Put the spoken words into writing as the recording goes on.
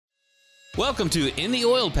Welcome to In the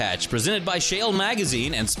Oil Patch, presented by Shale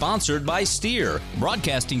Magazine and sponsored by Steer.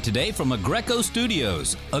 Broadcasting today from Agreco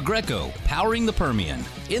Studios. Agreco, powering the Permian.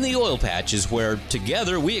 In the Oil Patch is where,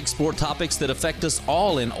 together, we explore topics that affect us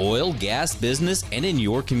all in oil, gas, business, and in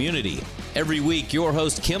your community. Every week, your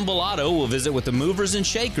host, Kim Bellotto, will visit with the movers and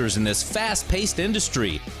shakers in this fast-paced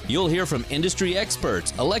industry. You'll hear from industry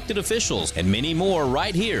experts, elected officials, and many more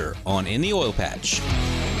right here on In the Oil Patch.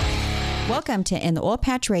 Welcome to In the Oil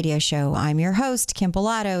Patch Radio Show. I'm your host, Kim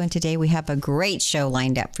Bellotto, and today we have a great show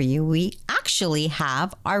lined up for you. We actually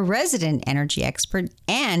have our resident energy expert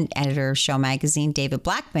and editor of Shale Magazine, David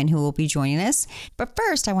Blackman, who will be joining us. But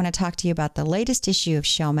first, I want to talk to you about the latest issue of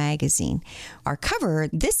Shale Magazine. Our cover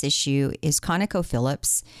this issue is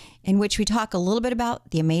ConocoPhillips, in which we talk a little bit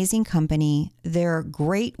about the amazing company, their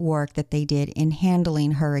great work that they did in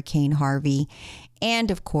handling Hurricane Harvey,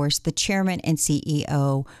 and of course, the chairman and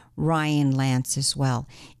CEO, Ryan Lance, as well.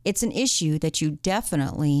 It's an issue that you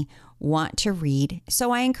definitely want to read,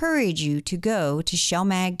 so I encourage you to go to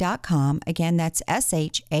shalemag.com. Again, that's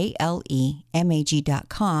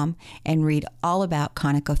SHALEMAG.com, and read all about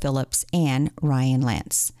ConocoPhillips and Ryan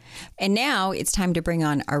Lance. And now it's time to bring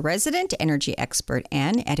on our resident energy expert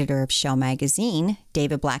and editor of Shale Magazine,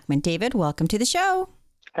 David Blackman. David, welcome to the show.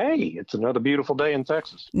 Hey, it's another beautiful day in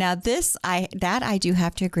Texas. Now I do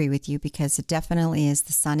have to agree with you, because it definitely is.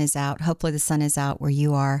 The sun is out. Hopefully the sun is out where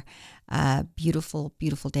you are. Beautiful,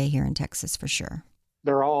 beautiful day here in Texas for sure.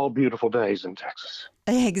 They're all beautiful days in Texas.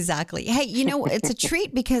 Exactly. Hey, you know, it's a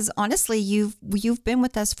treat because honestly, you've been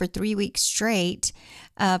with us for 3 weeks straight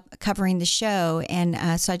covering the show.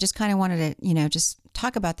 And so I just kind of wanted to, just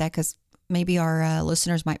talk about that, because maybe our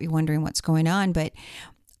listeners might be wondering what's going on. But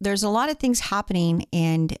there's a lot of things happening,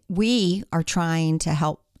 and we are trying to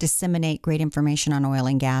help disseminate great information on oil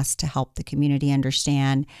and gas to help the community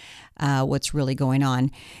understand what's really going on.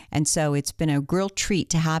 And so it's been a real treat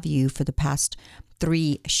to have you for the past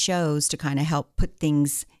 3 shows to kind of help put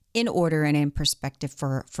things in order and in perspective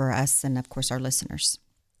for us and, of course, our listeners.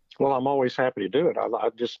 Well, I'm always happy to do it. I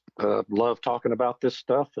just love talking about this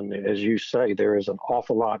stuff. And as you say, there is an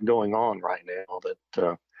awful lot going on right now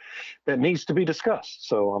that needs to be discussed.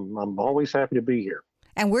 So I'm always happy to be here.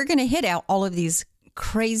 And we're going to hit out all of these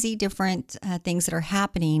crazy different things that are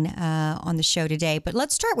happening on the show today. But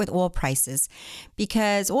let's start with oil prices,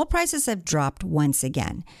 because oil prices have dropped once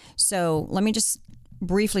again. So let me just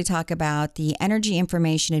briefly talk about the Energy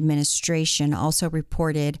Information Administration also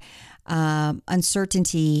reported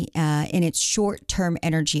uncertainty in its short-term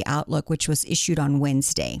energy outlook, which was issued on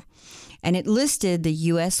Wednesday. And it listed the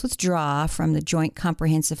U.S. withdrawal from the Joint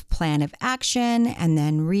Comprehensive Plan of Action, and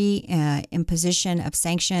then imposition of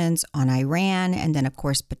sanctions on Iran, and then, of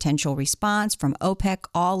course, potential response from OPEC,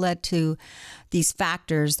 all led to these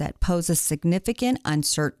factors that pose a significant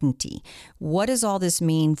uncertainty. What does all this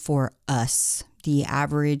mean for us, the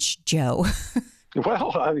average Joe?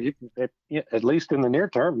 Well, at least in the near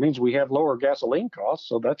term, it means we have lower gasoline costs,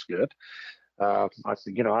 so that's good. I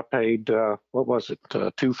paid,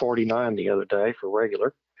 $2.49 the other day for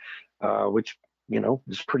regular, which,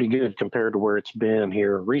 is pretty good compared to where it's been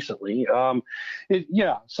here recently. So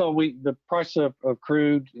the price of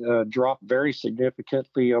crude dropped very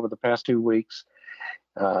significantly over the past 2 weeks,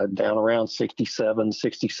 down around $67,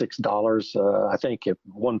 $66. I think at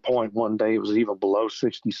one point one day it was even below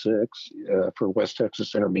 66 for West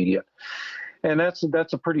Texas Intermediate. And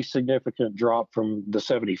that's a pretty significant drop from the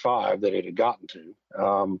 75 that it had gotten to.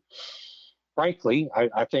 Frankly,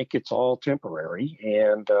 I think it's all temporary.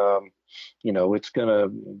 And,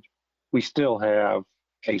 we still have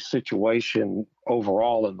a situation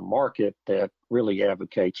overall in the market that really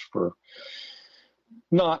advocates for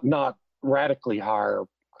not radically higher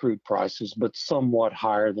crude prices, but somewhat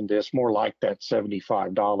higher than this, more like that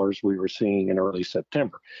 $75 we were seeing in early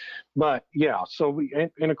September. But yeah, so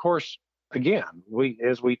of course, again,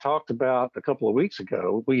 as we talked about a couple of weeks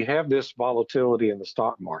ago, we have this volatility in the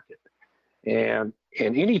stock market. And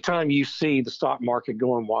anytime you see the stock market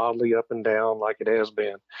going wildly up and down like it has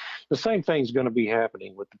been, the same thing's going to be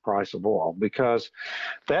happening with the price of oil, because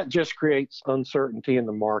that just creates uncertainty in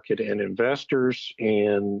the market. And investors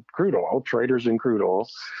in crude oil, traders in crude oil,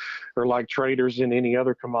 are like traders in any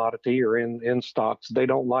other commodity or in stocks. They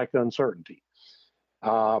don't like uncertainty.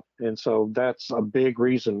 And so that's a big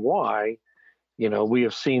reason why we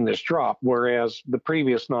have seen this drop, whereas the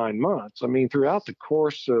previous 9 months, throughout the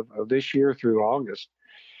course of this year through August,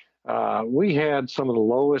 we had some of the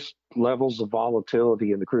lowest levels of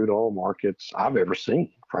volatility in the crude oil markets I've ever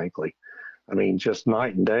seen, frankly. Just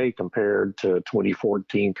night and day compared to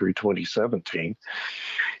 2014 through 2017.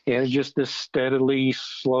 And it's just this steadily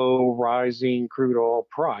slow rising crude oil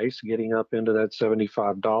price getting up into that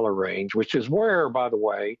 $75 range, which is where, by the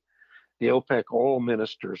way, the OPEC oil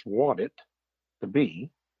ministers want it to be.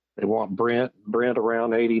 They want Brent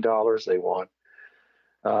around $80. They want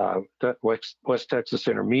West Texas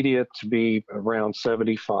Intermediate to be around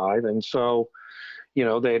 75. And so,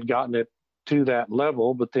 they had gotten it to that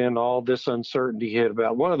level, but then all this uncertainty hit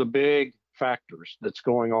about one of the big factors that's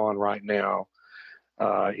going on right now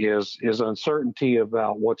is uncertainty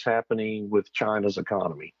about what's happening with China's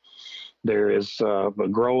economy. There is a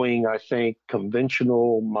growing, I think,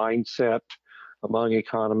 conventional mindset among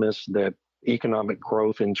economists that economic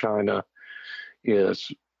growth in China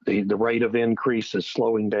is the rate of increase is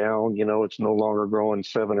slowing down. It's no longer growing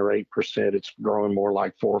 7 or 8%. It's growing more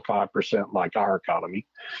like 4 or 5% like our economy.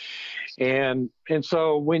 And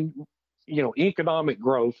so when, economic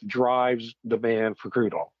growth drives demand for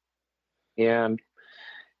crude oil. And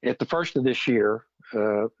at the first of this year,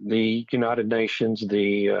 the United Nations,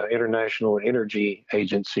 the International Energy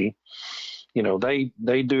Agency,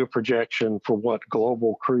 they do a projection for what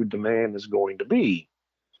global crude demand is going to be.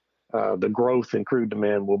 The growth in crude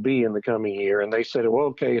demand will be in the coming year. And they said, well,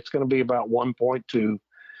 okay, it's going to be about 1.2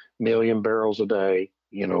 million barrels a day,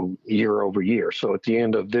 year over year. So at the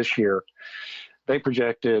end of this year, they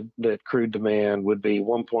projected that crude demand would be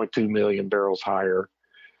 1.2 million barrels higher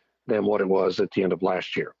than what it was at the end of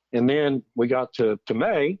last year. And then we got to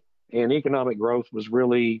May, and economic growth was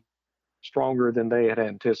really stronger than they had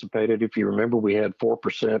anticipated. If you remember, we had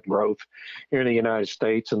 4% growth here in the United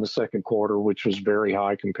States in the second quarter, which was very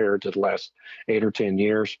high compared to the last 8 or 10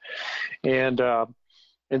 years. And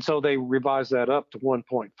so they revised that up to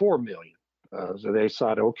 1.4 million. So they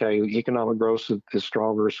decided, okay, economic growth is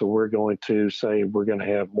stronger, so we're going to say we're going to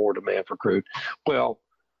have more demand for crude. Well,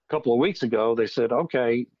 a couple of weeks ago, they said,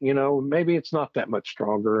 okay, maybe it's not that much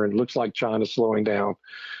stronger, and it looks like China's slowing down.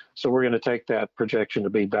 So we're going to take that projection to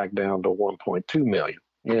be back down to 1.2 million.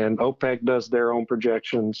 And OPEC does their own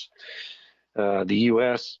projections. The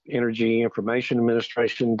U.S. Energy Information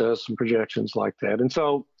Administration does some projections like that. And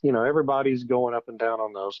so, everybody's going up and down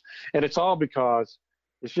on those. And it's all because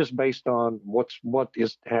it's just based on what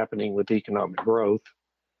is happening with economic growth,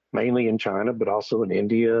 mainly in China, but also in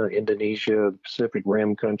India, Indonesia, Pacific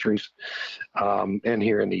Rim countries, and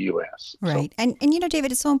here in the U.S. Right. So, and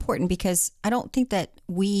David, it's so important because I don't think that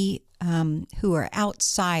we who are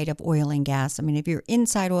outside of oil and gas, I mean, if you're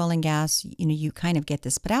inside oil and gas, you kind of get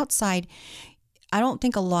this, but outside, I don't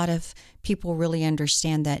think a lot of people really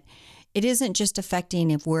understand that it isn't just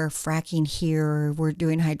affecting if we're fracking here, we're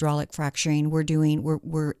doing hydraulic fracturing,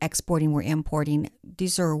 we're exporting, we're importing.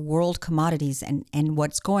 These are world commodities, and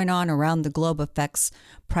what's going on around the globe affects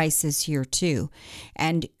prices here too.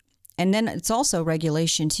 And then it's also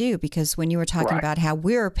regulation too, because when you were talking about how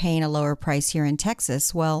we're paying a lower price here in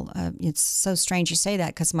Texas, well, it's so strange you say that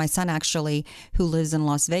because my son actually, who lives in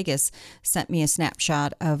Las Vegas, sent me a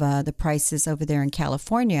snapshot of the prices over there in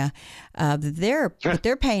California. They're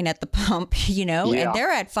paying at the pump, and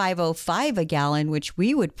they're at $5.05 a gallon, which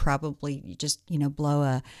we would probably just,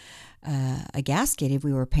 blow a gasket if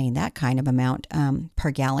we were paying that kind of amount per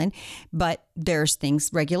gallon. But there's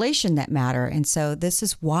regulation that matter. And so this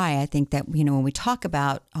is why I think that, when we talk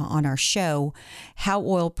about on our show, how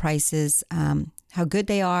oil prices, how good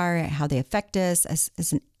they are, how they affect us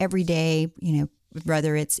as an everyday,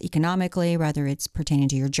 whether it's economically, whether it's pertaining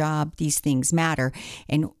to your job, these things matter.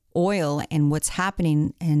 And oil and what's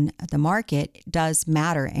happening in the market does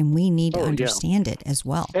matter, and we need to understand it as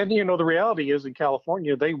well. And the reality is in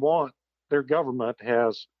California, their government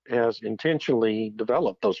has intentionally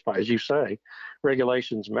developed those, as you say,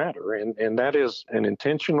 regulations matter, and that is an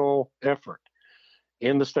intentional effort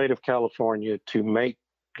in the state of California to make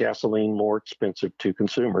gasoline more expensive to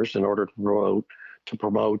consumers in order to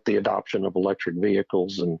promote the adoption of electric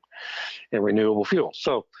vehicles and renewable fuels.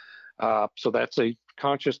 So that's a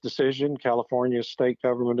conscious decision California's state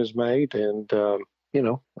government has made, and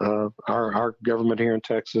our government here in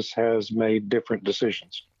Texas has made different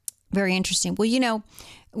decisions. Very interesting. Well,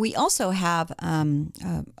 we also have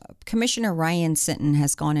Commissioner Ryan Sinton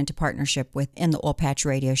has gone into partnership with In the Oil Patch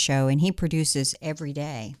Radio Show, and he produces every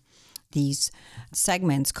day these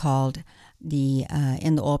segments called the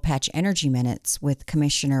In the Oil Patch Energy Minutes with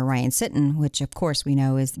Commissioner Ryan Sinton, which of course we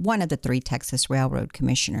know is one of the 3 Texas Railroad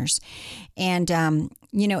commissioners. And,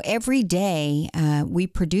 every day we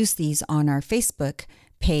produce these on our Facebook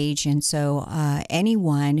page. And so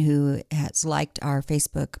anyone who has liked our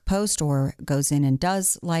Facebook post or goes in and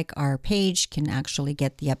does like our page can actually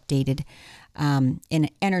get the updated in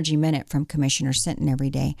Energy Minute from Commissioner Sinton every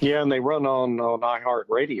day. Yeah, and they run on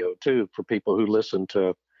iHeartRadio too for people who listen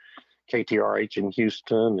to KTRH in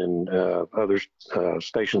Houston and other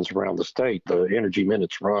stations around the state. The Energy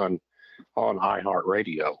Minutes run on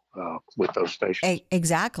iHeartRadio with those stations.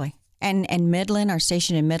 Exactly. And Midland, our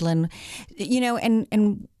station in Midland,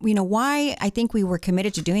 why I think we were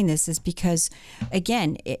committed to doing this is because,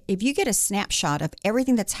 again, if you get a snapshot of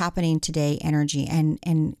everything that's happening today, energy,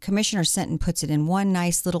 and Commissioner Sinton puts it in one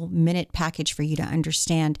nice little minute package for you to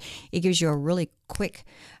understand, it gives you a really quick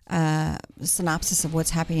synopsis of what's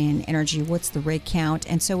happening in energy, what's the rig count.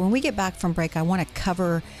 And so when we get back from break, I want to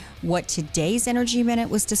cover what today's Energy Minute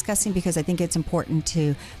was discussing, because I think it's important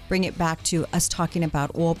to bring it back to us talking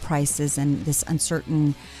about oil prices and this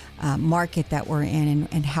uncertain market that we're in,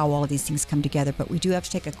 and how all of these things come together. But we do have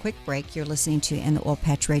to take a quick break. You're listening to In the Oil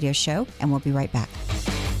Patch Radio Show, and we'll be right back.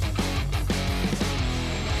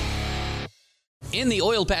 In the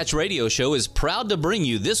Oil Patch Radio Show is proud to bring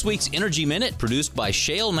you this week's Energy Minute, produced by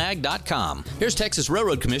ShaleMag.com. Here's Texas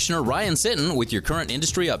Railroad Commissioner Ryan Sinton with your current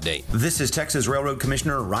industry update. This is Texas Railroad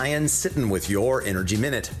Commissioner Ryan Sinton with your Energy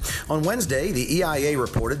Minute. On Wednesday, the EIA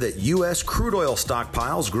reported that U.S. crude oil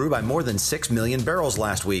stockpiles grew by more than 6 million barrels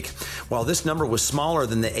last week. While this number was smaller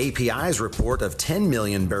than the API's report of 10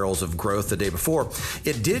 million barrels of growth the day before,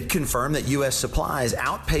 it did confirm that U.S. supplies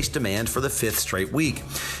outpaced demand for the fifth straight week.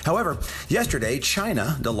 However, yesterday,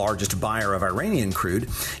 China, the largest buyer of Iranian crude,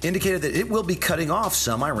 indicated that it will be cutting off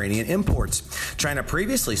some Iranian imports. China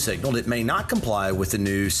previously signaled it may not comply with the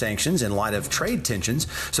new sanctions in light of trade tensions,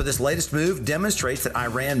 so this latest move demonstrates that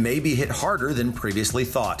Iran may be hit harder than previously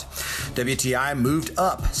thought. WTI moved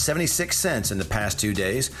up 76 cents in the past 2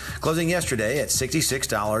 days, closing yesterday at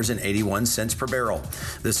 $66.81 per barrel.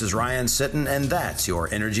 This is Ryan Sinton, and that's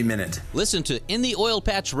your Energy Minute. Listen to In the Oil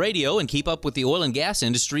Patch Radio and keep up with the oil and gas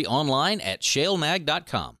industry online at ShaleMag.com.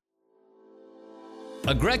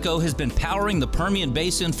 Aggreko has been powering the Permian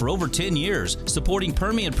Basin for over 10 years, supporting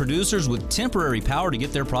Permian producers with temporary power to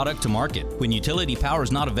get their product to market. When utility power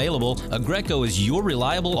is not available, Aggreko is your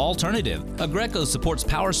reliable alternative. Aggreko supports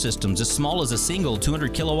power systems as small as a single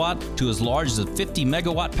 200 kilowatt to as large as a 50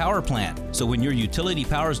 megawatt power plant. So when your utility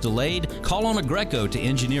power is delayed, call on Aggreko to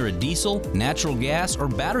engineer a diesel, natural gas, or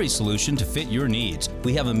battery solution to fit your needs.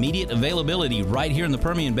 We have immediate availability right here in the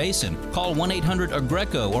Permian Basin. Call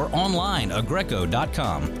 1-800-AGGREKO or online aggreko.com.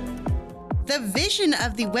 The vision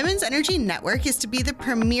of the Women's Energy Network is to be the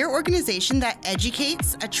premier organization that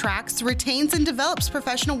educates, attracts, retains, and develops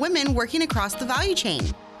professional women working across the value chain.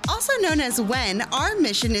 Also known as WEN, our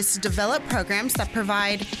mission is to develop programs that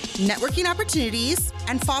provide networking opportunities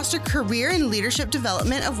and foster career and leadership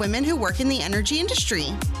development of women who work in the energy industry.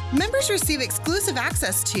 Members receive exclusive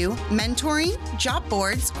access to mentoring, job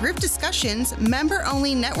boards, group discussions,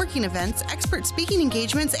 member-only networking events, expert speaking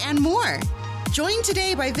engagements, and more. Join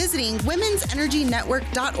today by visiting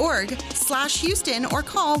women'senergynetwork.org/Houston or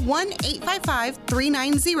call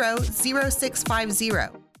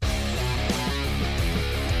 1-855-390-0650.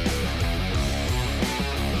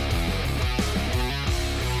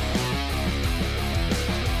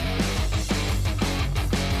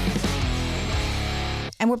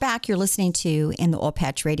 And we're back. You're listening to In the Oil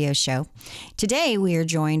Patch Radio Show. Today, we are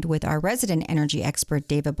joined with our resident energy expert,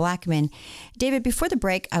 David Blackman. David, before the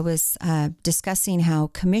break, I was discussing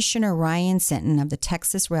how Commissioner Ryan Sinton of the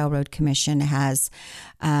Texas Railroad Commission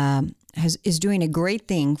is doing a great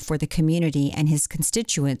thing for the community and his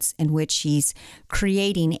constituents, in which he's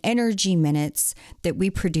creating energy minutes that we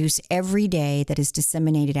produce every day that is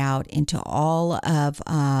disseminated out into all of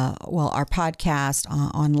our podcast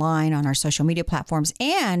online on our social media platforms,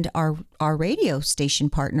 and our radio station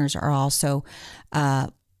partners are also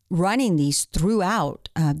running these throughout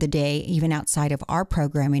the day, even outside of our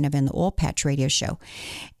programming of In the Oil Patch Radio Show.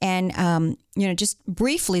 And, just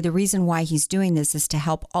briefly, the reason why he's doing this is to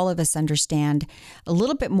help all of us understand a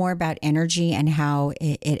little bit more about energy and how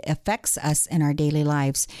it affects us in our daily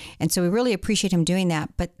lives. And so we really appreciate him doing that.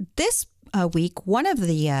 But this week, one of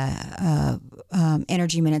the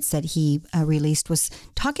energy minutes that he released was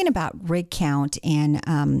talking about rig count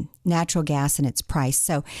and natural gas and its price.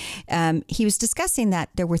 So he was discussing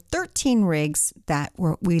that there were 13 rigs that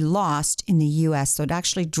we lost in the U.S., so it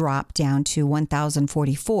actually dropped down to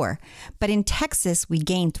 1,044. But in Texas, we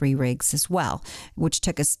gained 3 rigs as well, which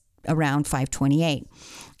took us around 528.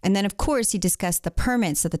 And then, of course, he discussed the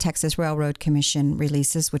permits that the Texas Railroad Commission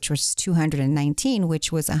releases, which was 219,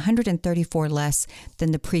 which was 134 less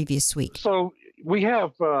than the previous week. So we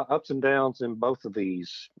have ups and downs in both of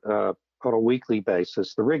these on a weekly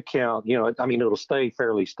basis. The rig count, it'll stay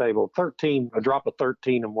fairly stable. A drop of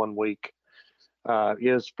 13 in 1 week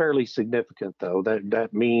is fairly significant, though.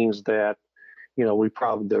 That means that, we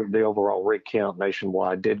probably, the overall rig count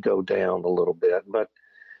nationwide did go down a little bit. But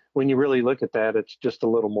when you really look at that, it's just a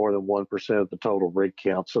little more than 1% of the total rig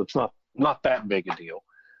count. So it's not that big a deal.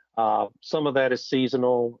 Some of that is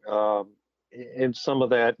seasonal, and some of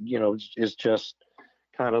that, is just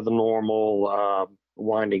kind of the normal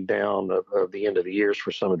winding down of the end of the years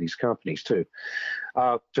for some of these companies too.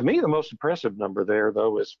 To me, the most impressive number there,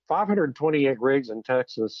 though, is 528 rigs in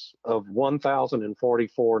Texas of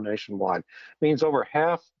 1,044 nationwide. Means over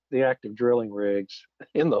half the active drilling rigs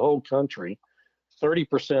in the whole country,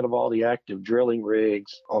 30% of all the active drilling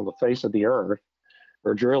rigs on the face of the earth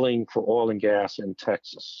are drilling for oil and gas in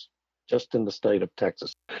Texas, just in the state of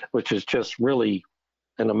Texas, which is just really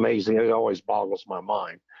an amazing, it always boggles my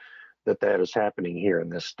mind that is happening here in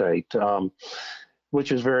this state,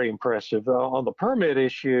 which is very impressive. On the permit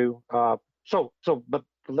issue, but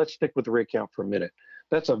let's stick with the rig count for a minute.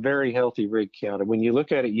 That's a very healthy rig count. And when you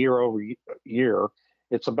look at it year over year,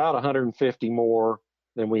 it's about 150 more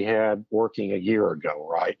than we had working a year ago,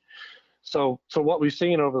 right? So what we've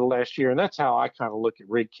seen over the last year, and that's how I kind of look at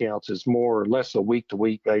rig counts, is more or less a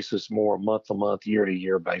week-to-week basis, more a month-to-month,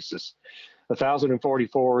 year-to-year basis.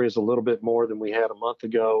 1,044 is a little bit more than we had a month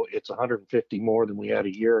ago. It's 150 more than we had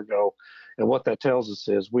a year ago. And what that tells us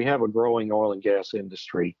is we have a growing oil and gas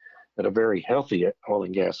industry, and a very healthy oil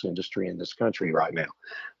and gas industry in this country right now,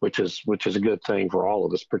 which is a good thing for all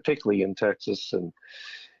of us, particularly in Texas and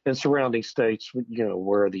surrounding states,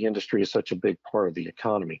 where the industry is such a big part of the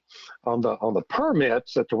economy. On the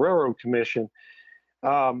permits at the Railroad Commission,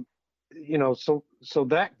 so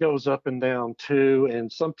that goes up and down too,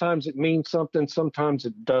 and sometimes it means something, sometimes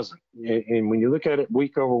it doesn't. And when you look at it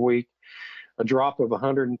week over week, a drop of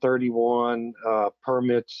 131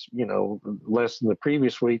 permits, less than the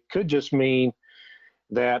previous week, could just mean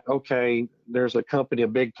that, okay, there's a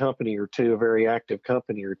big company or two, a very active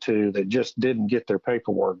company or two that just didn't get their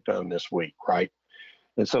paperwork done this week, right?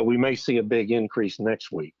 And so we may see a big increase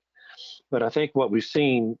next week. But I think what we've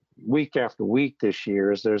seen week after week this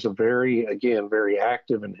year is there's a very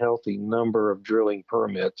active and healthy number of drilling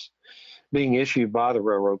permits being issued by the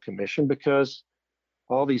Railroad Commission, because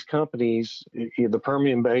all these companies, the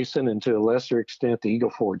Permian Basin and to a lesser extent the Eagle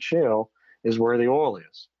Ford Shale, is where the oil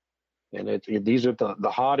is. And these are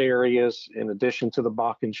the hot areas, in addition to the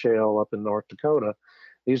Bakken Shale up in North Dakota.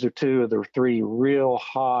 These are two of the three real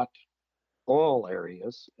hot oil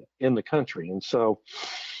areas in the country. And so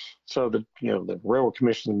the Railroad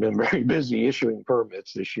Commission has been very busy issuing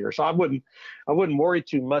permits this year. So I wouldn't worry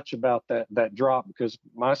too much about that drop, because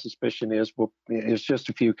my suspicion is it's just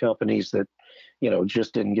a few companies that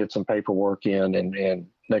just didn't get some paperwork in, and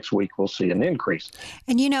next week we'll see an increase.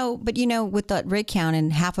 And with that rig count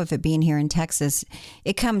and half of it being here in Texas,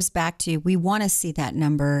 it comes back to, we want to see that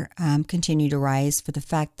number continue to rise, for the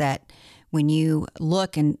fact that when you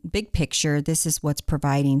look in big picture, this is what's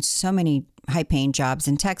providing so many high-paying jobs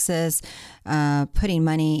in Texas, putting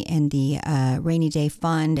money in the rainy day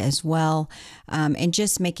fund as well, and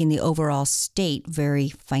just making the overall state very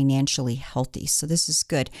financially healthy. So this is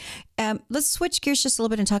good. Let's switch gears just a little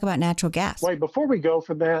bit and talk about natural gas. Wait, before we go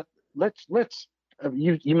for that, let's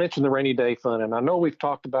you mentioned the rainy day fund, and I know we've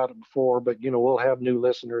talked about it before, but we'll have new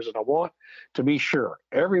listeners, and I want to be sure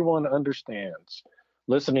everyone understands,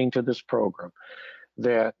 listening to this program,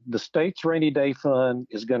 that the state's rainy day fund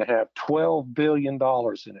is going to have $12 billion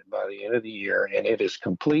in it by the end of the year, and it is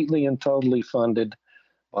completely and totally funded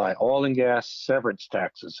by oil and gas severance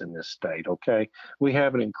taxes in this state, okay? We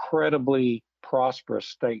have an incredibly prosperous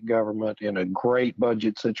state government in a great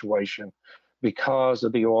budget situation because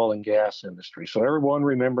of the oil and gas industry. So everyone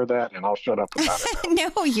remember that, and I'll shut up about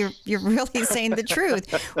it. No, you're really saying the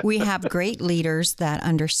truth. We have great leaders that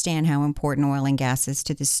understand how important oil and gas is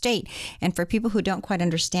to the state. And for people who don't quite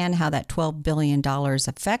understand how that $12 billion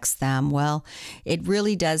affects them, well, it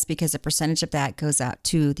really does, because a percentage of that goes out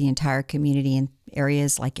to the entire community in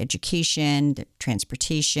areas like education,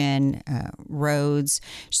 transportation, roads.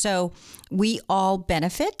 So we all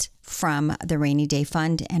benefit from the rainy day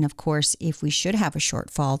fund. And of course, if we should have a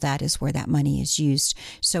shortfall, that is where that money is used.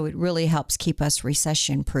 So it really helps keep us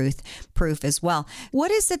recession proof as well.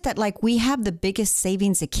 What is it that, we have the biggest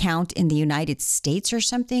savings account in the United States or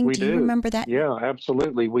something? Do you remember that? Yeah,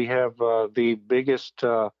 absolutely. We have the biggest,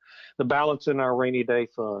 the balance in our rainy day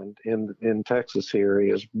fund in Texas here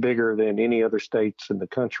is bigger than any other states in the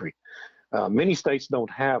country. Many states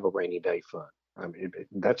don't have a rainy day fund. I mean,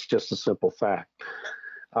 that's just a simple fact.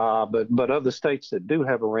 But of the states that do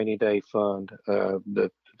have a rainy day fund,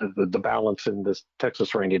 the balance in this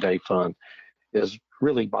Texas rainy day fund is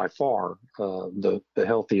really by far the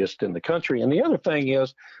healthiest in the country. And the other thing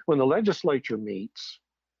is, when the legislature meets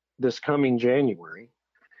this coming January,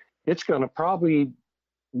 it's going to probably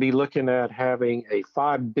be looking at having a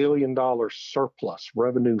 $5 billion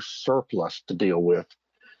revenue surplus to deal with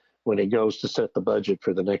when he goes to set the budget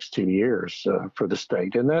for the next 2 years for the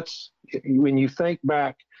state. And that's, when you think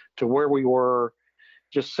back to where we were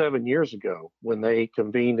just 7 years ago when they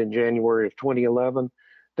convened in January of 2011,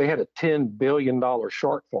 they had a $10 billion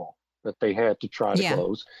shortfall that they had to try to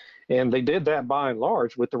close. And they did that by and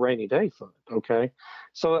large with the rainy day fund. Okay.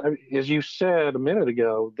 So as you said a minute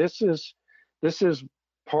ago, this is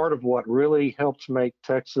part of what really helps make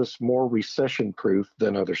Texas more recession proof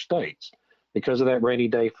than other states, because of that rainy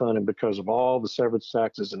day fund and because of all the severance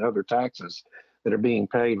taxes and other taxes that are being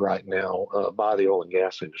paid right now by the oil and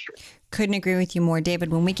gas industry. Couldn't agree with you more,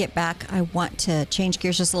 David. When we get back, I want to change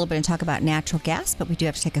gears just a little bit and talk about natural gas, but we do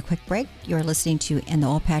have to take a quick break. You're listening to In the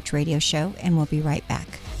Oil Patch Radio Show, and we'll be right back.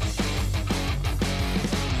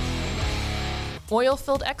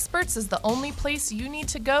 Oilfield Experts is the only place you need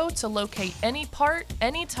to go to locate any part,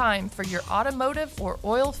 anytime for your automotive or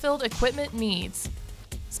oilfield equipment needs.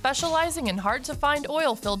 Specializing in hard-to-find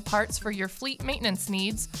oilfield parts for your fleet maintenance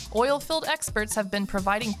needs, Oilfield Experts have been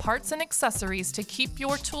providing parts and accessories to keep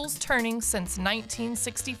your tools turning since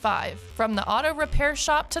 1965. From the auto repair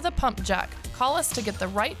shop to the pump jack, call us to get the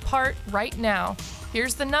right part right now.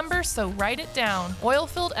 Here's the number, so write it down.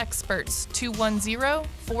 Oilfield Experts,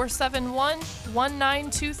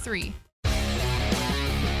 210-471-1923.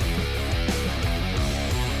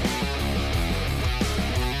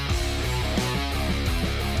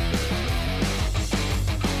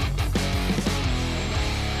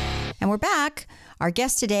 And we're back. Our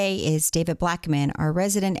guest today is David Blackman, our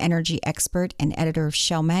resident energy expert and editor of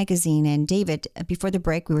Shale Magazine. And David, before the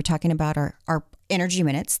break, we were talking about our energy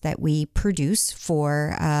minutes that we produce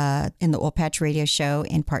for In the Oil Patch Radio Show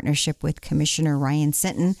in partnership with Commissioner Ryan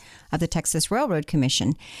Sinton of the Texas Railroad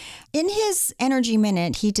Commission. In his energy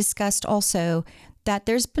minute, he discussed also that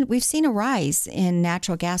we've seen a rise in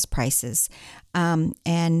natural gas prices.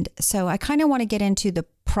 And so I kind of want to get into the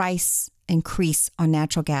price increase on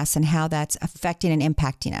natural gas and how that's affecting and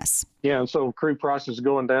impacting us. Yeah, and so crude prices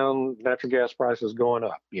going down, natural gas prices going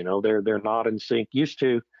up. You know, they're not in sync. Used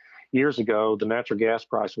to, years ago, the natural gas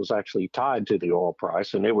price was actually tied to the oil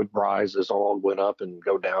price, and it would rise as oil went up and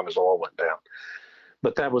go down as oil went down.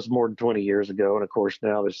 But that was more than 20 years ago, and of course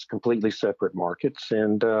now there's completely separate markets.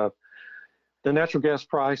 And the natural gas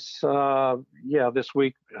price, this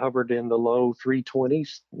week hovered in the low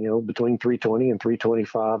 320s, between 320 and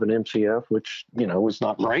 325 an MCF, which, is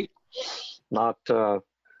not great.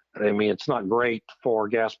 It's not great for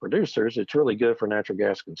gas producers. It's really good for natural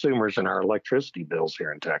gas consumers and our electricity bills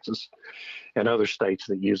here in Texas and other states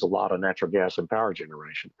that use a lot of natural gas in power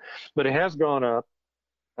generation. But it has gone up.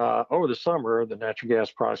 Over the summer, the natural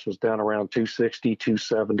gas price was down around 260,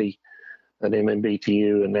 270 an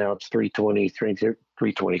MMBTU, and now it's 320,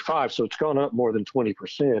 325. So it's gone up more than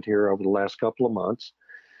 20% here over the last couple of months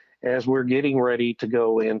as we're getting ready to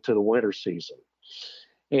go into the winter season.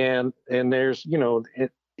 And there's,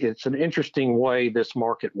 it's an interesting way this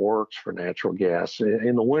market works for natural gas.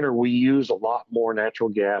 In the winter, we use a lot more natural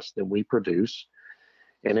gas than we produce.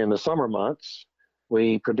 And in the summer months,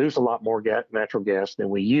 we produce a lot more natural gas than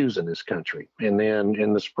we use in this country. And then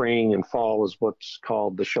in the spring and fall is what's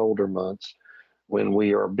called the shoulder months, when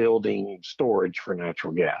we are building storage for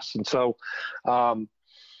natural gas. And so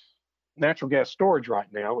natural gas storage right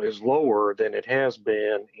now is lower than it has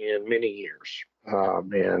been in many years.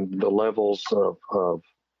 And the levels of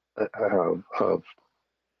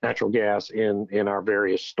natural gas in our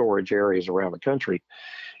various storage areas around the country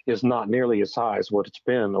is not nearly as high as what it's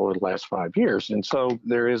been over the last 5 years. And so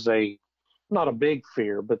there is not a big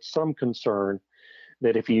fear, but some concern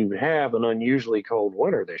that if you have an unusually cold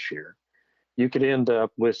winter this year, you could end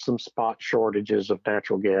up with some spot shortages of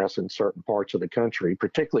natural gas in certain parts of the country,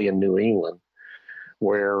 particularly in New England,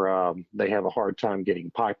 where they have a hard time getting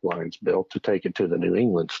pipelines built to take it to the New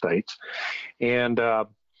England states. And so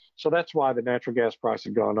that's why the natural gas price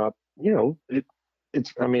has gone up. It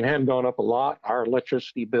hadn't gone up a lot. Our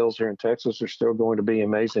electricity bills here in Texas are still going to be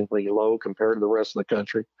amazingly low compared to the rest of the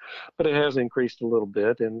country, but it has increased a little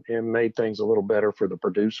bit and made things a little better for the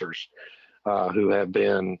producers who have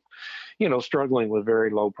been, struggling with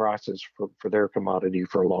very low prices for their commodity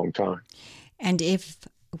for a long time. And if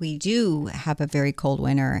we do have a very cold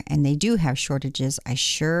winter and they do have shortages, I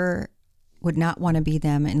sure would not want to be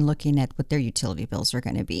them and looking at what their utility bills are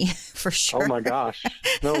going to be for sure. Oh my gosh.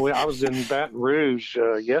 No, I was in Baton Rouge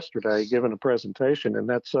yesterday giving a presentation and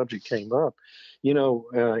that subject came up.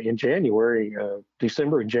 In January,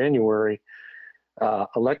 December and January,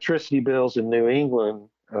 electricity bills in New England,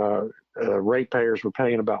 ratepayers were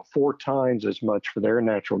paying about 4 times as much for their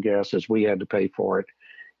natural gas as we had to pay for it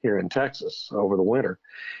here in Texas over the winter.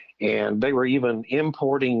 And they were even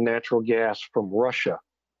importing natural gas from Russia,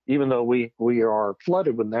 even though we are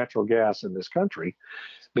flooded with natural gas in this country,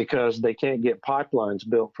 because they can't get pipelines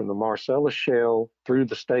built from the Marcellus Shale through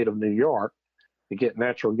the state of New York to get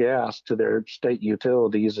natural gas to their state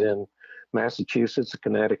utilities in Massachusetts,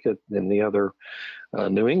 Connecticut, and the other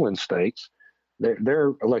New England states.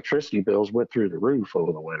 Their electricity bills went through the roof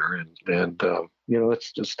over the winter, and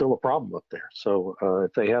it's just still a problem up there. So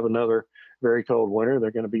if they have another very cold winter, they're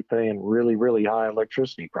going to be paying really, really high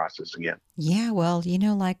electricity prices again. Yeah, well,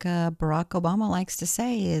 like Barack Obama likes to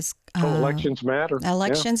say is elections matter.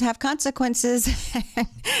 Elections have consequences.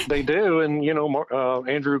 They do. And,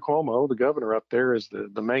 Andrew Cuomo, the governor up there, is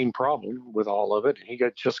the main problem with all of it. He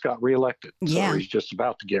just got reelected. Yeah. So he's just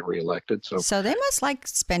about to get reelected. So they must like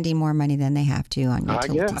spending more money than they have to on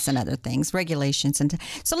utilities and other things, regulations. And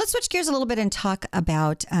so let's switch gears a little bit and talk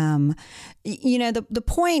about, the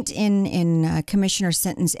point in Commissioner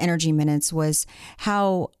Sinton's Energy Minutes was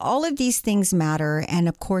how all of these things matter. And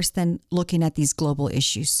of course, then looking at these global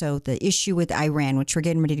issues. So the issue with Iran, which we're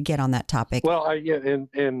getting ready to get on that topic. Well,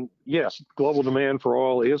 and yes, global demand for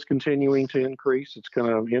oil is continuing to increase. It's going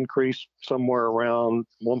to increase somewhere around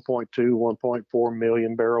 1.2, 1.4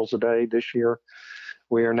 million barrels a day this year.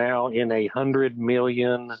 We are now in a 100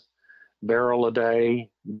 million barrel a day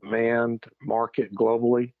demand market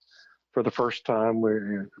globally. For the first time,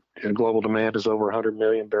 global demand is over 100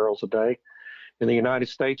 million barrels a day. In the United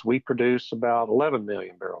States, we produce about 11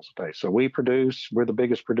 million barrels a day. So we're the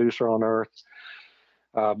biggest producer on earth.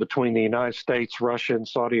 Between the United States, Russia, and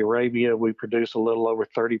Saudi Arabia, we produce a little over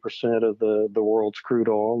 30% of the world's crude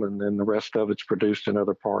oil, and then the rest of it's produced in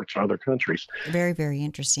other parts, other countries. Very, very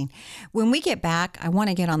interesting. When we get back, I want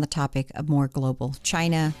to get on the topic of more global.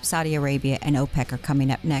 China, Saudi Arabia, and OPEC are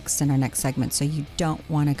coming up next in our next segment, so you don't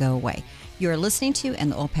want to go away. You're listening to In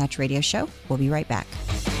the Oil Patch Radio Show. We'll be right back.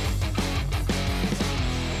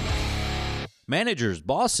 Managers,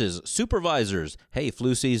 bosses, supervisors, hey,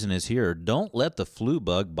 flu season is here. Don't let the flu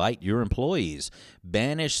bug bite your employees.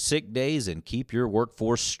 Banish sick days and keep your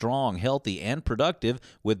workforce strong, healthy, and productive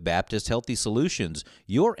with Baptist Healthy Solutions,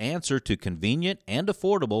 your answer to convenient and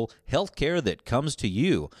affordable health care that comes to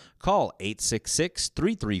you. Call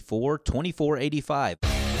 866-334-2485.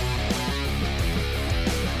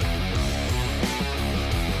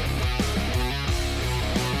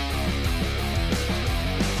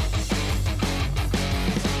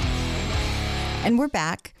 And we're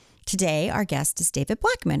back. Today, our guest is David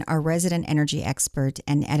Blackman, our resident energy expert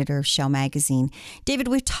and editor of Shale Magazine. David,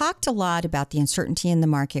 we've talked a lot about the uncertainty in the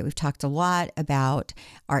market. We've talked a lot about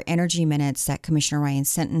our energy minutes that Commissioner Ryan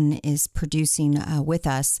Sinton is producing with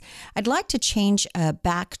us. I'd like to change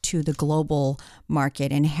back to the global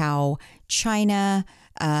market and how China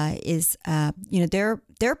is,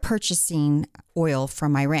 they're purchasing oil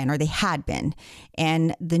from Iran, or they had been.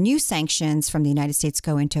 And the new sanctions from the United States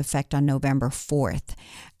go into effect on November 4th.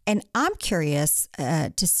 And I'm curious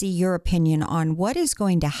to see your opinion on what is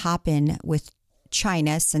going to happen with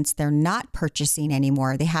China since they're not purchasing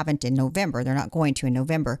anymore. They haven't in November. They're not going to in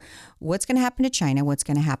November. What's going to happen to China? What's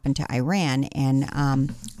going to happen to Iran?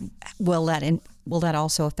 And will that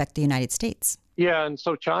also affect the United States? Yeah, and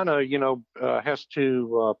so China, has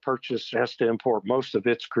to import most of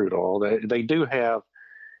its crude oil. They do have.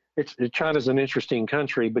 China's an interesting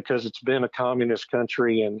country because it's been a communist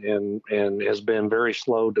country and has been very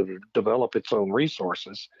slow to develop its own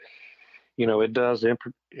resources. It does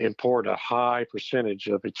import a high percentage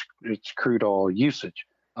of its crude oil usage.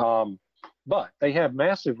 But they have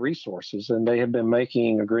massive resources, and they have been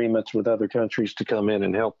making agreements with other countries to come in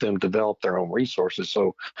and help them develop their own resources.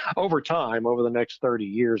 So over time, over the next 30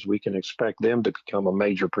 years, we can expect them to become a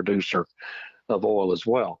major producer of oil as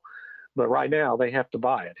well. But right now, they have to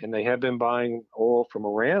buy it, and they have been buying oil from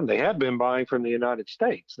Iran. They had been buying from the United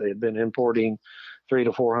States. They had been importing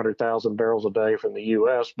 300,000 to 400,000 barrels a day from the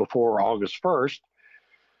U.S. before August 1st.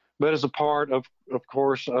 But as a part of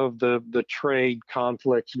course, of the trade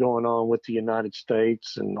conflicts going on with the United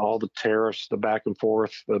States and all the tariffs, the back and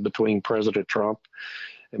forth between President Trump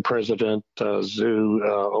and President Xi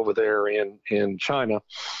over there in China,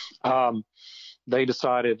 they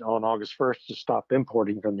decided on August 1st to stop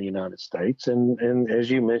importing from the United States. And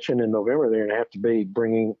as you mentioned, in November, they're going to have to be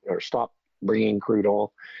stop bringing crude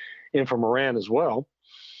oil in from Iran as well.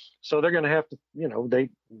 So they're going to have to,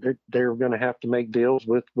 they're going to have to make deals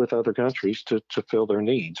with other countries to fill their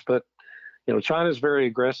needs. But, China's very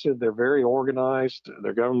aggressive. They're very organized.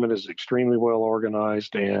 Their government is extremely well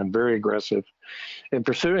organized and very aggressive in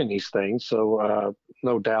pursuing these things. So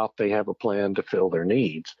no doubt they have a plan to fill their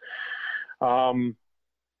needs.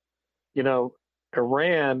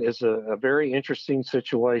 Iran is a very interesting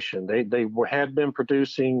situation. They had been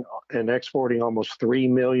producing and exporting almost 3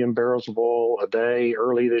 million barrels of oil a day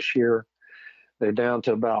early this year. They're down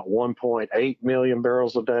to about 1.8 million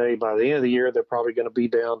barrels a day. By the end of the year, they're probably going to be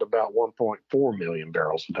down to about 1.4 million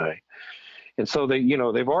barrels a day. And so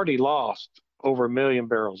they've already lost over 1 million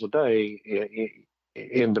barrels a day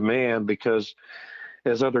in demand, because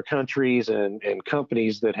as other countries and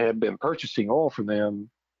companies that had been purchasing oil from them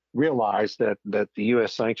realized that the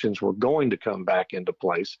U.S. sanctions were going to come back into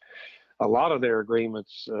place, a lot of their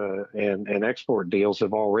agreements and export deals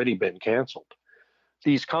have already been canceled.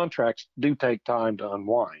 These contracts do take time to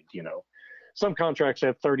unwind. Some contracts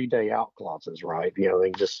have 30-day out clauses, right?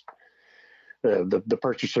 They just the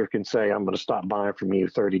purchaser can say, I'm going to stop buying from you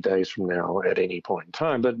 30 days from now at any point in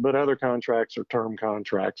time. But other contracts are term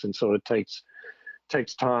contracts, and so it takes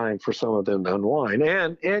time for some of them to unwind.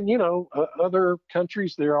 And other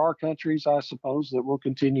countries, there are countries, I suppose, that will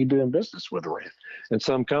continue doing business with Iran, and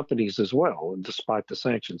some companies as well, despite the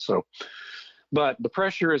sanctions. But the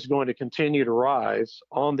pressure is going to continue to rise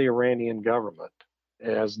on the Iranian government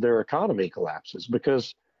as their economy collapses,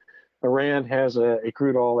 because Iran has a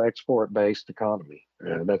crude oil export-based economy.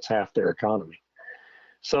 That's half their economy.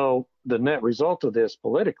 So the net result of this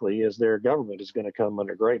politically is their government is going to come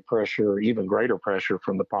under great pressure, even greater pressure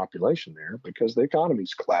from the population there, because the economy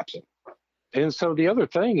is collapsing. And so the other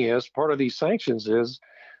thing is, part of these sanctions is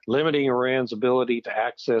limiting Iran's ability to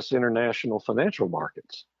access international financial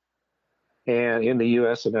markets, and in the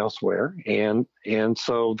U.S. and elsewhere. And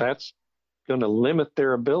so that's going to limit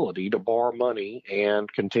their ability to borrow money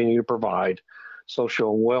and continue to provide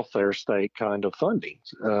social welfare state kind of funding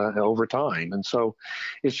over time. And so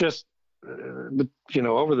it's just,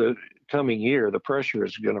 over the coming year, the pressure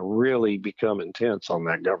is going to really become intense on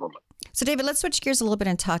that government. So, David, let's switch gears a little bit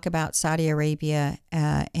and talk about Saudi Arabia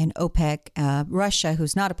and OPEC, Russia,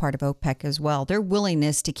 who's not a part of OPEC as well, their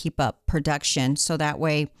willingness to keep up production. So that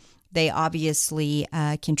way they obviously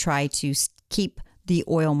can try to keep the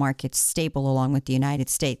oil market stable along with the United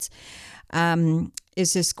States.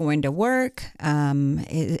 Is this going to work?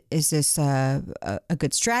 Is this a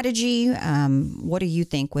good strategy? What do you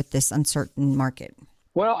think with this uncertain market?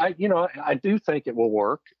 Well, I do think it will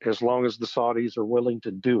work as long as the Saudis are willing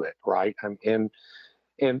to do it, right? And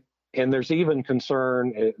there's even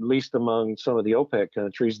concern, at least among some of the OPEC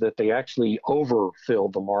countries, that they actually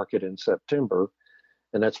overfilled the market in September.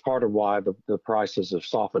 And that's part of why the prices have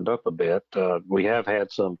softened up a bit. We have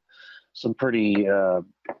had some pretty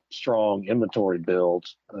strong inventory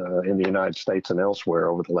builds in the United States and elsewhere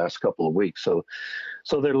over the last couple of weeks. So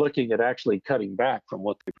they're looking at actually cutting back from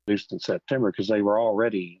what they produced in September, because they were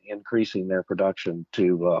already increasing their production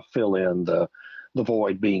to fill in the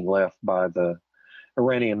void being left by the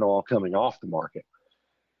Iranian oil coming off the market.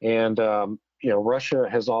 And Russia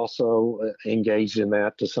has also engaged in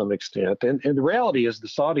that to some extent. And the reality is the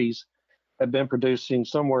Saudis have been producing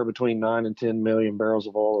somewhere between 9 and 10 million barrels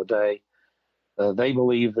of oil a day. They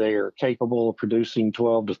believe they are capable of producing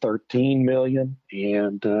 12 to 13 million.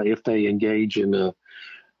 And if they engage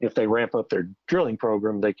if they ramp up their drilling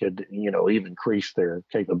program, they could, even increase their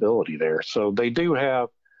capability there. So they do have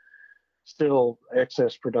still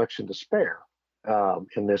excess production to spare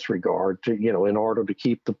in this regard, to in order to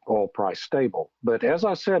keep the oil price stable. But as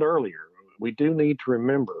I said earlier, we do need to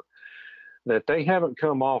remember that they haven't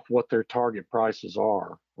come off what their target prices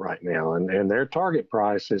are right now, and their target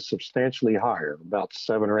price is substantially higher, about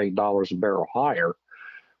 $7 or $8 a barrel higher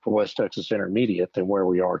for West Texas Intermediate than where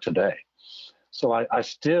we are today. So I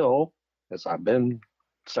still, as I've been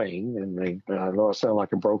saying, and I know I sound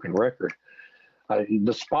like a broken record,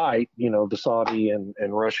 despite the Saudi and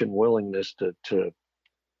Russian willingness to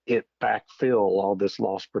backfill all this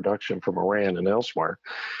lost production from Iran and elsewhere,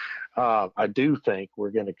 I do think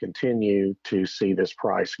we're going to continue to see this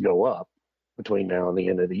price go up between now and the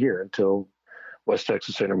end of the year until West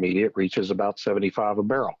Texas Intermediate reaches about 75 a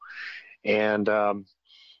barrel. And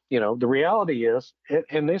the reality is,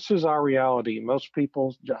 and this is our reality, most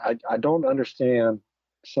people, I don't understand,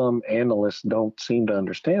 some analysts don't seem to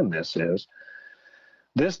understand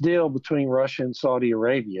this deal between Russia and Saudi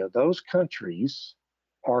Arabia. Those countries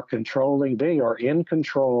are in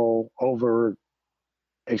control over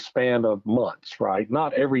a span of months, right?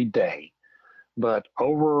 Not every day, but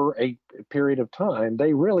over a period of time,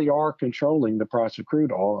 they really are controlling the price of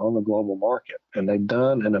crude oil on the global market. And they've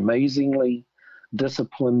done an amazingly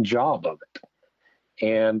disciplined job of it.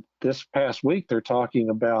 And this past week, they're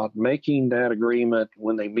talking about making that agreement,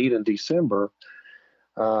 when they meet in December,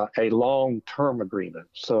 a long-term agreement.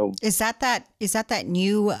 So is that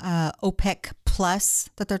new OPEC Plus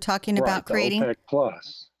that they're talking about creating? OPEC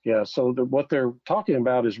Plus. Yeah. So what they're talking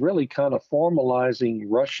about is really kind of formalizing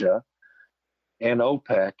Russia and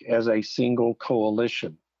OPEC as a single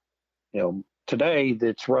coalition. Today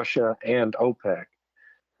it's Russia and OPEC.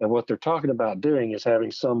 And what they're talking about doing is having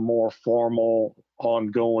some more formal,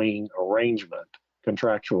 ongoing arrangement,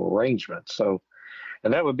 contractual arrangement. So,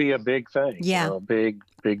 and that would be a big thing. Yeah. A big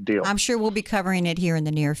deal. I'm sure we'll be covering it here in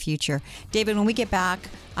the near future. David, when we get back,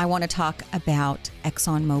 I want to talk about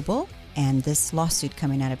ExxonMobil and this lawsuit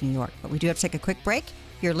coming out of New York. But we do have to take a quick break.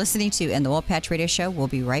 You're listening to In the Oil Patch Radio Show. We'll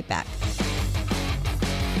be right back.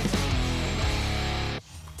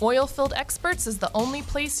 Oilfield Experts is the only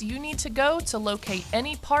place you need to go to locate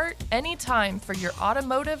any part, anytime for your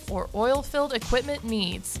automotive or oilfield equipment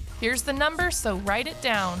needs. Here's the number, so write it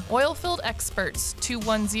down. Oilfield Experts,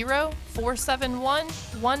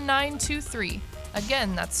 210-471-1923.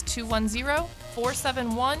 Again, that's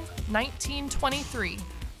 210-471-1923.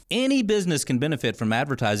 Any business can benefit from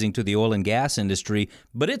advertising to the oil and gas industry,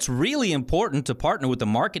 but it's really important to partner with a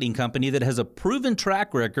marketing company that has a proven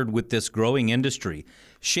track record with this growing industry.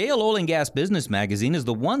 Shale Oil and Gas Business Magazine is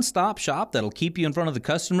the one-stop shop that'll keep you in front of the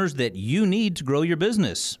customers that you need to grow your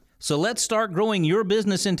business. So let's start growing your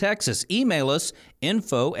business in Texas. Email us,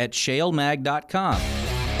 info@shalemag.com.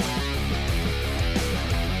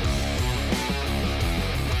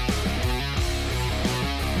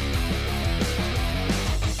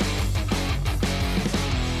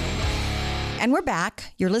 And we're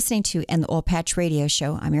back. You're listening to In the Oil Patch Radio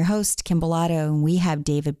Show. I'm your host, Kim Bellotto, and we have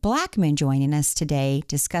David Blackman joining us today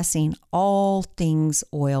discussing all things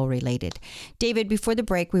oil related. David, before the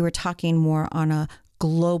break, we were talking more on a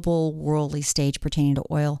global, worldly stage pertaining to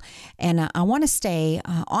oil. And I want to stay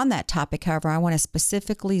on that topic. However, I want to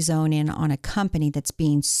specifically zone in on a company that's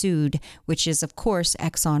being sued, which is, of course,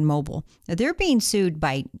 ExxonMobil. Now, they're being sued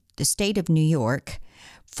by the state of New York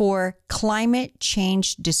for climate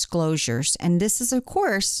change disclosures. And this is, of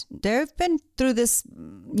course, they've been through this,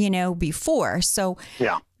 before. So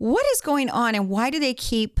yeah. What is going on and why do they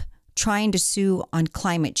keep trying to sue on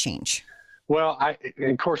climate change? Well,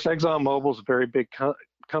 of course, ExxonMobil is a very big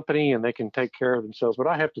company and they can take care of themselves. But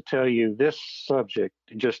I have to tell you, this subject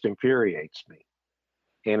just infuriates me.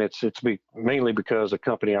 And it's mainly because a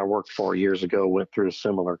company I worked for years ago went through a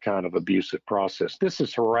similar kind of abusive process. This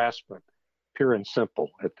is harassment, pure and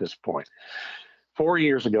simple at this point. 4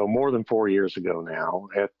 years ago, more than 4 years ago now,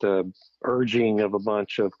 at the urging of a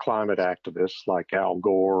bunch of climate activists like Al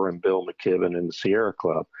Gore and Bill McKibben and the Sierra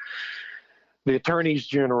Club, the attorneys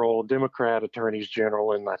general, Democrat attorneys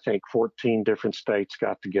general in I think 14 different states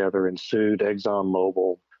got together and sued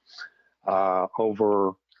ExxonMobil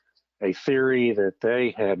over a theory that they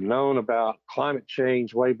had known about climate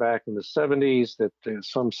change way back in the 70s, that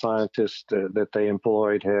some scientist that they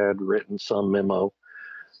employed had written some memo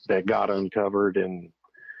that got uncovered and,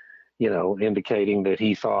 indicating that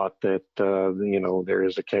he thought that, there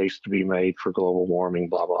is a case to be made for global warming,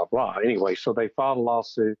 blah, blah, blah. Anyway, so they filed a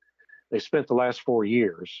lawsuit. They spent the last 4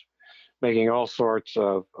 years making all sorts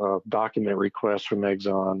of document requests from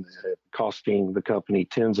Exxon, costing the company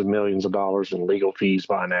tens of millions of dollars in legal fees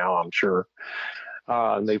by now, I'm sure.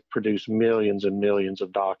 And they've produced millions and millions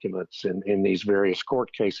of documents in these various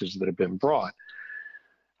court cases that have been brought.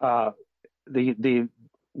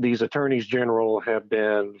 These attorneys general have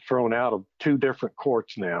been thrown out of 2 different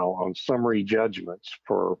courts now on summary judgments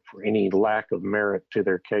for any lack of merit to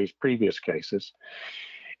their previous cases.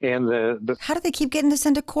 And how do they keep getting this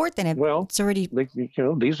into court then? It's already,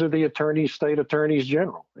 these are the state attorneys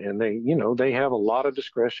general, and they have a lot of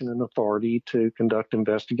discretion and authority to conduct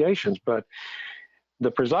investigations. But the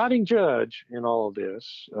presiding judge in all of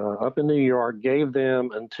this up in New York gave them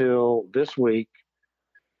until this week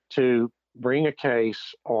to bring a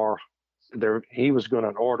case, or he was going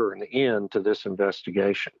to order an end to this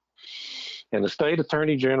investigation. And the state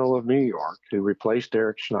attorney general of New York, who replaced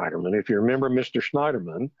Eric Schneiderman, if you remember, Mr.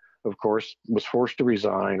 Schneiderman, of course, was forced to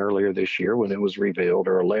resign earlier this year when it was revealed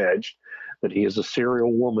or alleged that he is a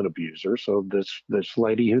serial woman abuser. So this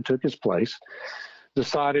lady who took his place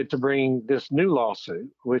decided to bring this new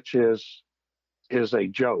lawsuit, which is a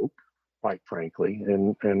joke, quite frankly,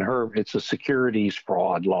 and it's a securities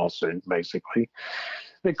fraud lawsuit, basically,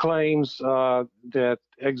 that claims that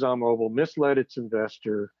ExxonMobil misled its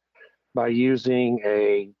investor by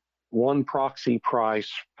using one proxy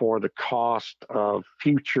price for the cost of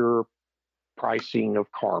future pricing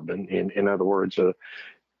of carbon. In other words,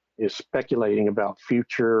 is speculating about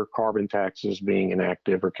future carbon taxes being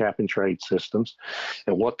inactive or cap and trade systems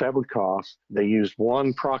and what that would cost. They used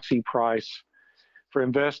one proxy price for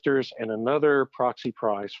investors and another proxy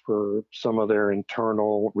price for some of their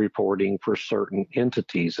internal reporting for certain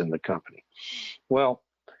entities in the company. Well,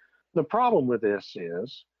 The problem with this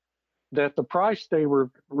is that the price they were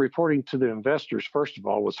reporting to the investors, first of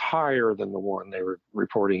all, was higher than the one they were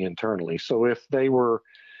reporting internally. So if they were,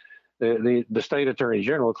 the state attorney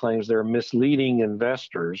general claims they're misleading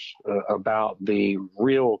investors about the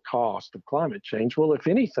real cost of climate change. Well, if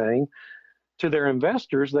anything, to their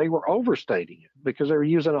investors, they were overstating it because they were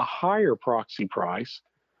using a higher proxy price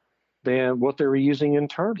than what they were using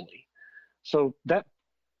internally. So that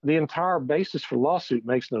the entire basis for lawsuit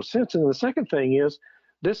makes no sense. And the second thing is,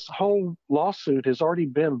 this whole lawsuit has already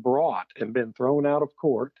been brought and been thrown out of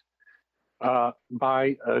court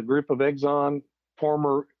by a group of Exxon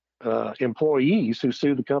former employees who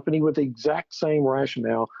sued the company with the exact same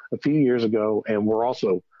rationale a few years ago and were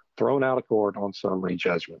also thrown out of court on summary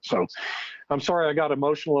judgment. So I'm sorry I got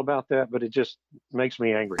emotional about that, but it just makes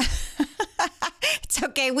me angry. It's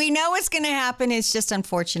okay. We know what's going to happen. It's just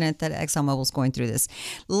unfortunate that ExxonMobil is going through this.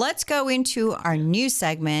 Let's go into our new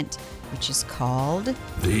segment, which is called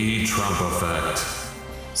The Trump Effect.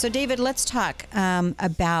 So, David, let's talk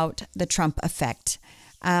about the Trump effect.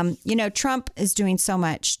 Trump is doing so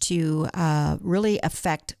much to really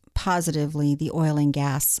affect positively the oil and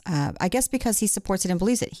gas, I guess because he supports it and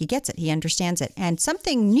believes it. He gets it. He understands it. And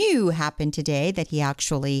something new happened today that he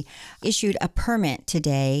actually issued a permit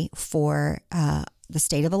today for the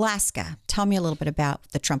state of Alaska. Tell me a little bit about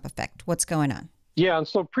the Trump effect. What's going on? Yeah, and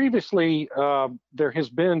so previously there has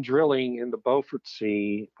been drilling in the Beaufort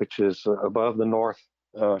Sea, which is above the north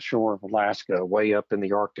shore of Alaska, way up in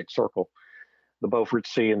the Arctic Circle. The Beaufort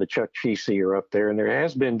Sea and the Chukchi Sea are up there, and there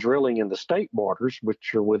has been drilling in the state waters,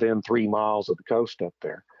 which are within 3 miles of the coast up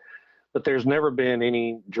there. But there's never been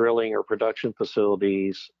any drilling or production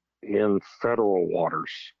facilities in federal waters,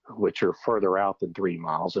 which are further out than 3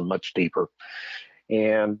 miles and much deeper.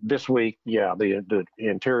 And this week, the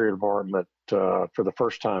Interior Department, for the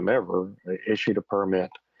first time ever, issued a permit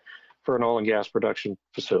for an oil and gas production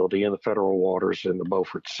facility in the federal waters in the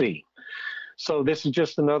Beaufort Sea. So this is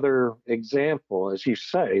just another example. As you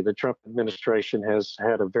say, the Trump administration has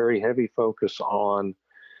had a very heavy focus on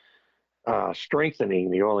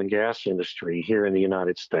strengthening the oil and gas industry here in the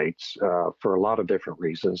United States for a lot of different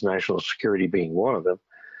reasons, national security being one of them.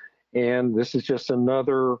 And this is just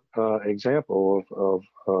another example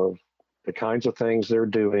of the kinds of things they're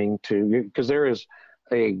doing because there is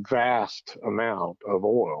a vast amount of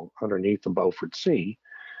oil underneath the Beaufort Sea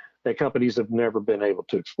that companies have never been able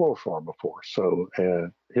to explore for before. So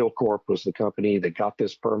Hillcorp was the company that got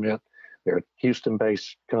this permit. They're a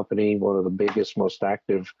Houston-based company, one of the biggest, most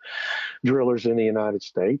active drillers in the United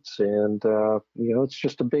States. And, it's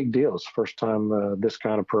just a big deal. It's the first time this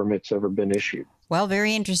kind of permit's ever been issued. Well,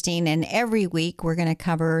 very interesting. And every week we're going to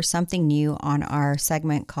cover something new on our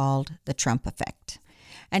segment called The Trump Effect.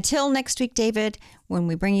 Until next week, David, when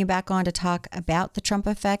we bring you back on to talk about the Trump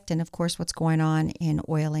effect and, of course, what's going on in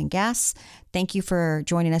oil and gas. Thank you for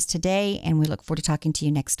joining us today, and we look forward to talking to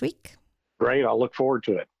you next week. Great. I'll look forward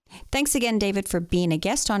to it. Thanks again, David, for being a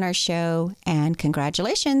guest on our show, and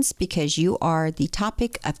congratulations because you are the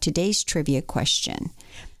topic of today's trivia question.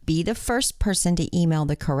 Be the first person to email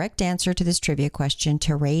the correct answer to this trivia question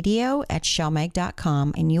to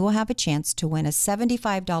radio@shellmag.com, and you will have a chance to win a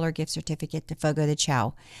 $75 gift certificate to Fogo de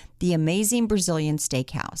Chão, the amazing Brazilian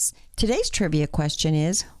steakhouse. Today's trivia question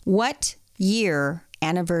is, what year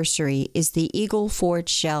anniversary is the Eagle Ford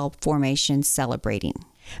Shell formation celebrating?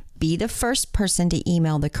 Be the first person to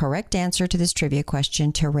email the correct answer to this trivia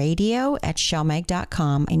question to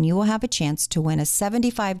radio@shellmag.com, and you will have a chance to win a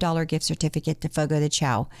 $75 gift certificate to Fogo de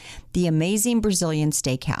Chão, the amazing Brazilian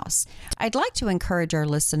steakhouse. I'd like to encourage our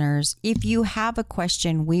listeners, if you have a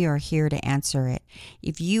question, we are here to answer it.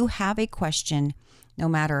 If you have a question, no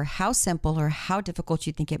matter how simple or how difficult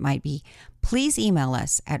you think it might be, please email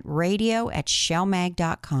us at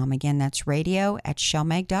radio@shellmag.com. Again, that's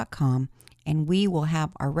radio@shellmag.com. And we will have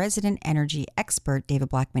our resident energy expert, David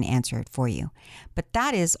Blackman, answer it for you. But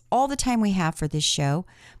that is all the time we have for this show.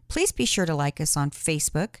 Please be sure to like us on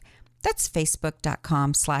Facebook. That's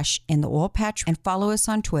facebook.com/InTheOilPatch, and follow us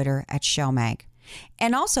on Twitter @ShellMag.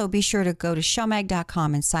 And also be sure to go to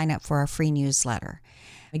shellmag.com and sign up for our free newsletter.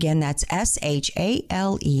 Again, that's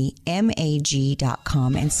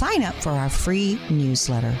SHALEMAG.com, and sign up for our free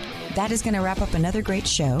newsletter. That is going to wrap up another great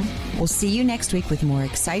show. We'll see you next week with more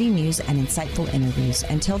exciting news and insightful interviews.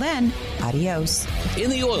 Until then, adios. In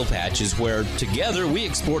the Oil Patch is where together we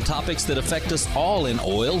explore topics that affect us all in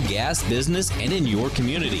oil, gas, business, and in your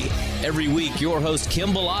community. Every week, your host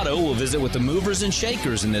Kim Bellotto will visit with the movers and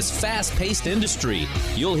shakers in this fast-paced industry.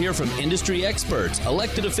 You'll hear from industry experts,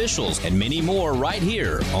 elected officials, and many more right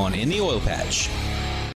here on In the Oil Patch.